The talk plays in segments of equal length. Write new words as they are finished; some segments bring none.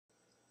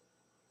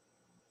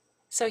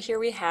So here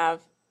we have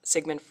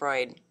Sigmund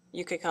Freud.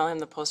 You could call him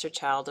the poster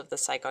child of the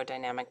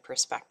psychodynamic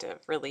perspective.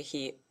 Really,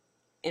 he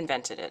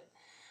invented it.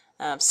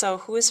 So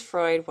who is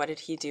Freud? What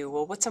did he do?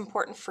 Well, what's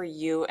important for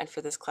you and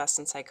for this class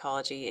in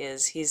psychology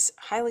is he's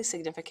highly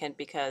significant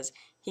because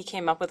he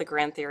came up with a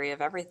grand theory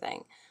of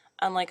everything.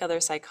 Unlike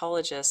other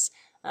psychologists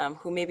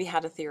who maybe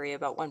had a theory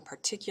about one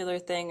particular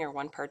thing or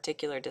one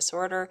particular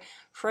disorder,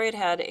 Freud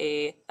had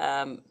a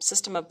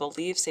system of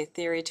beliefs, a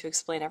theory to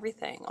explain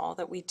everything, all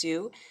that we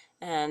do,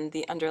 and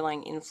the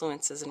underlying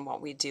influences in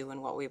what we do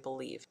and what we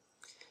believe.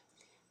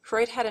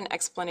 Freud had an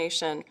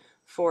explanation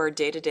for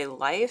day-to-day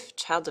life,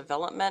 child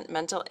development,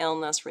 mental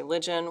illness,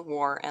 religion,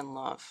 war, and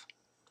love.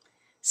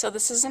 So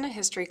this isn't a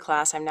history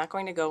class. I'm not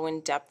going to go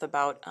in depth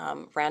about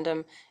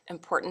random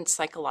important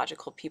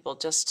psychological people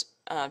just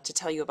to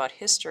tell you about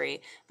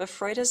history, but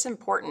Freud is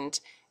important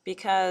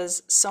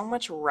because so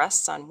much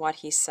rests on what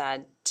he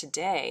said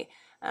today.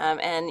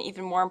 And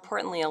even more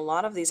importantly, a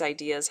lot of these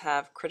ideas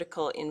have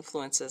critical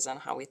influences on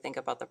how we think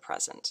about the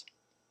present.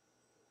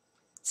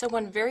 So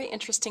one very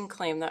interesting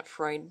claim that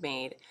Freud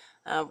made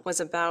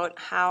was about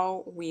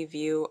how we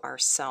view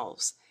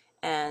ourselves.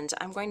 And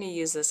I'm going to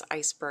use this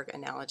iceberg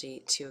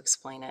analogy to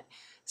explain it.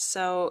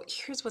 So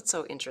here's what's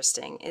so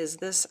interesting is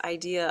this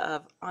idea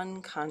of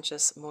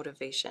unconscious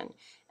motivation.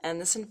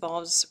 And this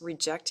involves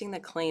rejecting the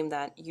claim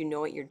that you know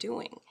what you're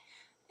doing.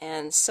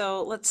 And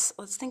so let's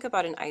think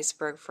about an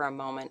iceberg for a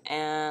moment,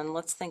 and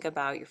let's think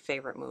about your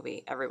favorite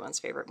movie, everyone's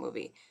favorite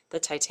movie,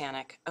 the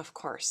Titanic, of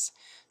course.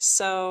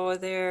 So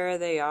there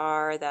they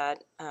are,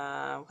 that,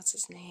 what's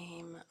his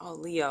name? Oh,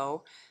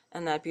 Leo,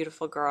 and that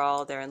beautiful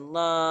girl, they're in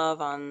love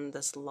on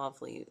this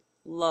lovely,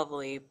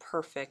 lovely,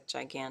 perfect,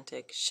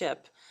 gigantic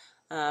ship.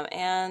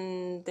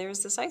 And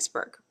there's this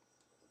iceberg.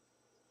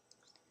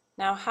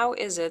 Now, how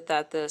is it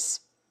that this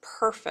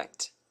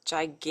perfect,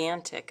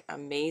 gigantic,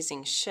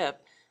 amazing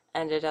ship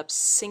ended up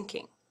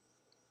sinking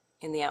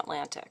in the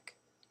Atlantic?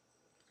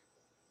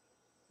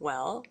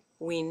 Well,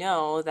 we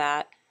know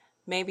that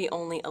maybe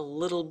only a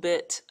little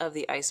bit of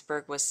the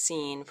iceberg was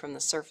seen from the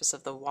surface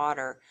of the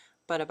water,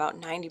 but about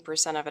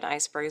 90% of an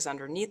iceberg is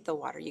underneath the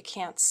water. You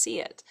can't see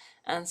it.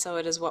 And so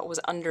it is what was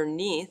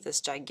underneath this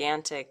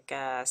gigantic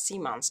sea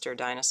monster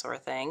dinosaur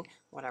thing,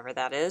 whatever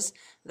that is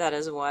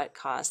what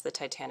caused the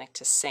Titanic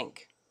to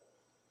sink.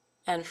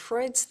 And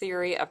Freud's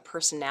theory of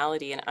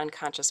personality and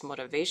unconscious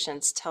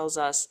motivations tells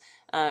us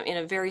in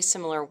a very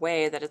similar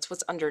way that it's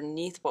what's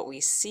underneath what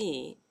we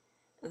see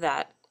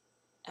that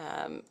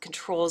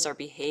controls our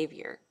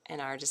behavior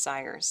and our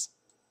desires.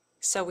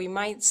 So we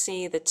might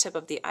see the tip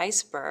of the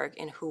iceberg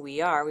in who we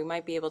are. We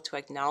might be able to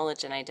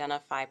acknowledge and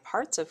identify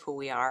parts of who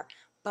we are,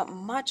 but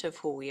much of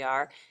who we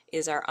are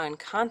is our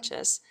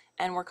unconscious,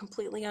 and we're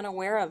completely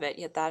unaware of it,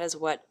 yet that is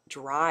what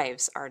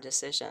drives our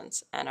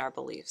decisions and our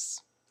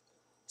beliefs.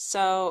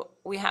 So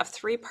we have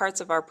three parts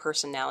of our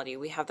personality.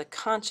 We have the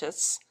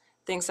conscious,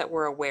 things that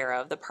we're aware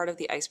of, the part of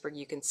the iceberg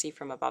you can see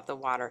from above the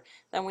water.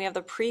 Then we have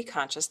the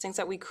pre-conscious, things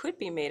that we could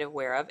be made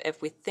aware of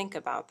if we think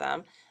about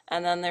them.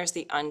 And then there's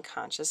the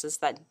unconscious, it's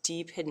that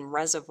deep hidden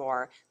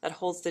reservoir that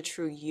holds the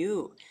true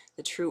you,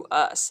 the true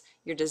us.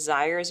 Your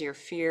desires, your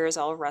fears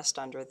all rest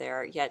under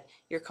there, yet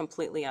you're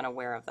completely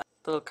unaware of them.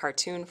 Little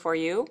cartoon for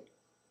you.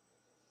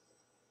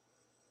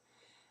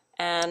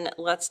 And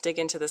let's dig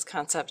into this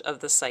concept of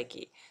the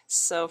psyche.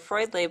 So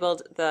Freud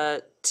labeled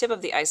the tip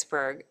of the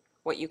iceberg,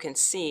 what you can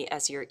see,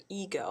 as your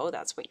ego.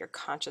 That's what you're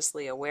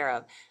consciously aware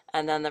of.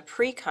 And then the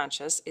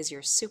pre-conscious is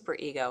your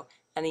superego,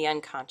 and the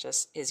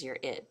unconscious is your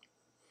id.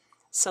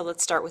 So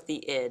let's start with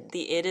the id.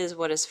 The id is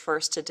what is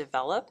first to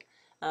develop.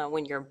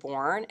 When you're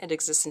born, it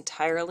exists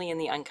entirely in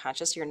the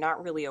unconscious. You're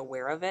not really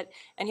aware of it.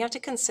 And you have to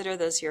consider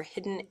this your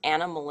hidden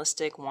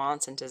animalistic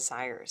wants and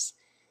desires.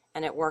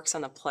 And it works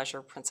on the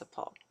pleasure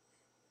principle.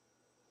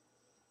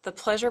 The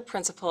pleasure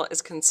principle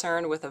is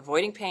concerned with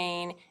avoiding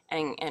pain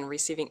and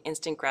receiving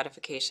instant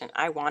gratification.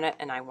 I want it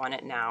and I want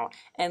it now.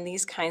 And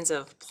these kinds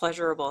of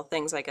pleasurable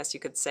things, I guess you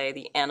could say,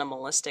 the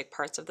animalistic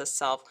parts of the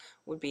self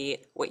would be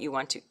what you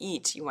want to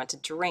eat, you want to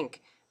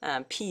drink,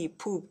 pee,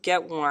 poop,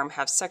 get warm,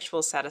 have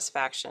sexual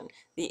satisfaction.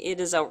 The id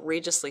is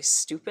outrageously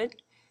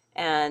stupid,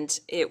 and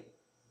it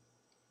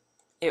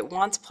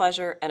wants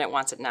pleasure and it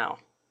wants it now.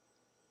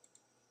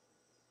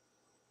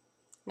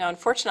 Now,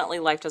 unfortunately,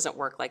 life doesn't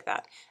work like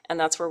that, and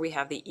that's where we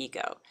have the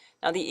ego.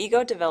 Now, the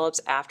ego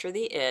develops after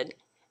the id,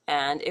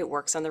 and it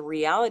works on the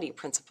reality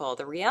principle.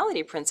 The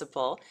reality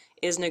principle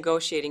is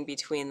negotiating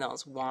between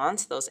those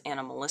wants, those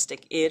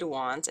animalistic id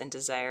wants and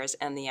desires,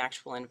 and the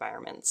actual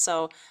environment.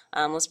 So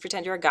let's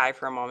pretend you're a guy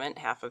for a moment.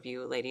 Half of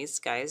you ladies,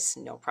 guys,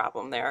 no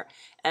problem there.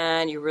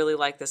 And you really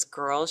like this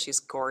girl. She's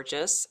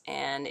gorgeous.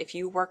 And if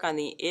you work on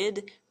the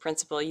id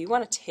principle, you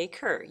want to take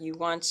her. You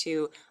want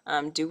to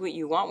do what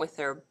you want with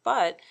her.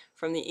 But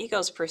from the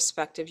ego's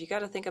perspective, you got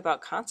to think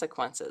about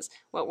consequences.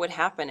 What would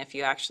happen if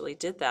you actually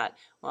did that?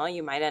 Well,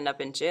 you might end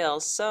up in jail.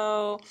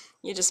 So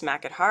you just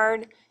smack it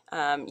hard.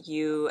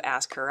 You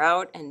ask her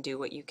out and do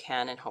what you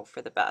can and hope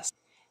for the best.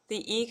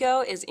 The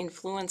ego is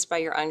influenced by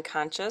your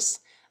unconscious.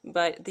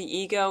 but the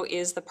ego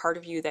is the part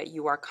of you that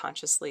you are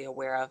consciously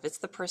aware of. It's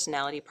the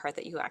personality part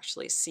that you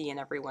actually see and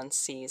everyone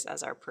sees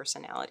as our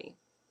personality.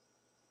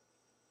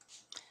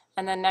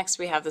 And then next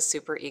we have the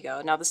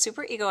superego. Now the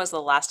superego is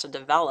the last to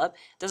develop.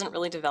 It doesn't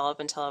really develop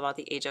until about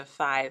the age of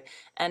 5,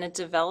 and it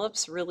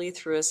develops really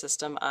through a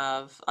system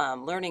of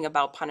learning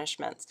about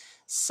punishments.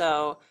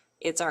 So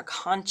it's our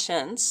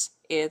conscience,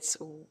 it's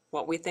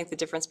what we think the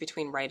difference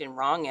between right and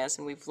wrong is,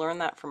 and we've learned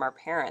that from our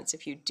parents.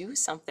 If you do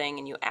something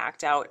and you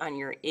act out on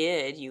your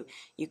id,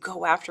 you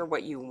go after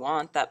what you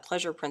want, that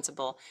pleasure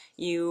principle,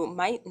 you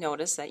might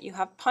notice that you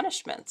have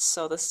punishments.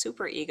 So the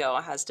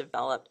superego has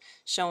developed,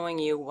 showing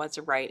you what's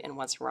right and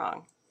what's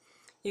wrong.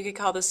 You could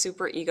call the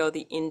superego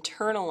the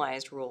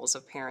internalized rules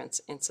of parents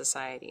in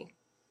society.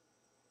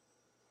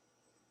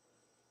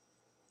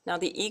 Now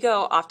the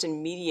ego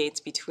often mediates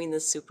between the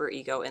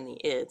superego and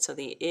the id. So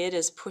the id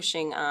is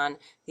pushing on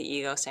the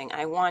ego saying,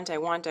 I want, I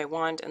want, I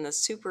want, and the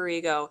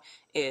superego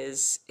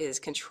is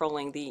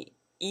controlling the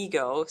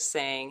ego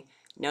saying,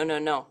 no, no,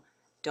 no,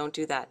 don't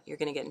do that, you're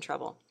going to get in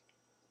trouble.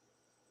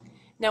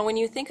 Now when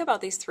you think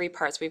about these three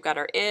parts, we've got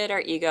our id,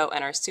 our ego,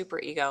 and our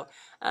superego.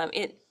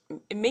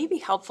 It may be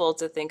helpful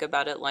to think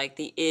about it like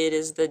the id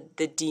is the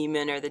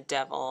demon or the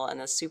devil, and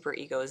the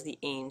superego is the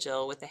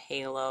angel with the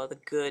halo, the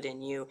good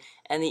in you,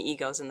 and the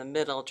ego's in the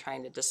middle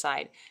trying to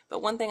decide.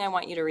 But one thing I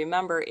want you to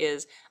remember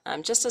is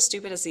just as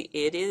stupid as the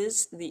id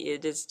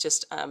is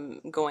just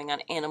going on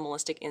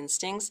animalistic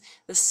instincts,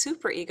 the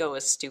superego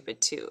is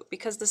stupid too,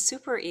 because the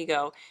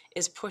superego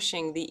is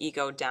pushing the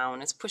ego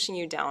down. It's pushing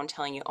you down,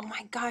 telling you, oh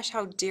my gosh,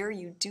 how dare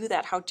you do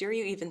that? How dare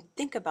you even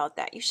think about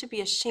that? You should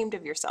be ashamed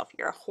of yourself.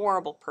 You're a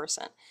horrible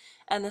person.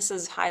 And this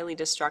is highly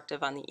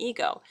destructive on the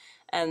ego.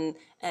 And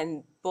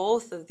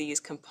both of these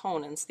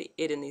components, the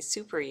id and the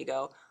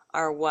superego,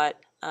 are what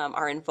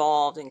are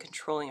involved in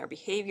controlling our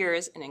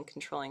behaviors and in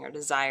controlling our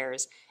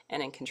desires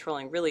and in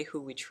controlling really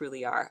who we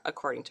truly are,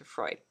 according to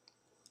Freud.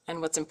 And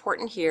what's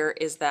important here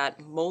is that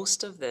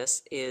most of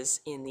this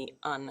is in the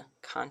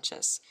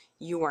unconscious.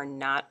 You are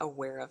not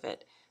aware of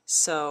it.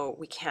 So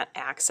we can't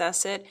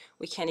access it.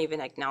 We can't even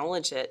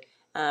acknowledge it.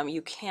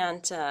 You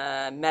can't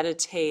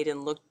meditate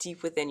and look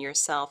deep within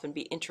yourself and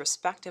be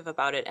introspective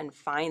about it and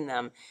find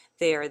them.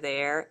 They are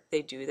there,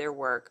 they do their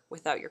work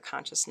without your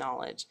conscious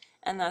knowledge.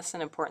 And that's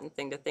an important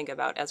thing to think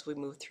about as we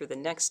move through the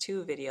next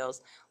 2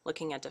 videos,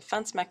 looking at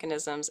defense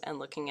mechanisms and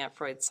looking at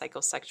Freud's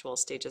psychosexual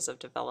stages of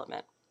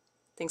development.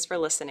 Thanks for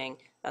listening.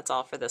 That's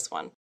all for this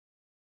one.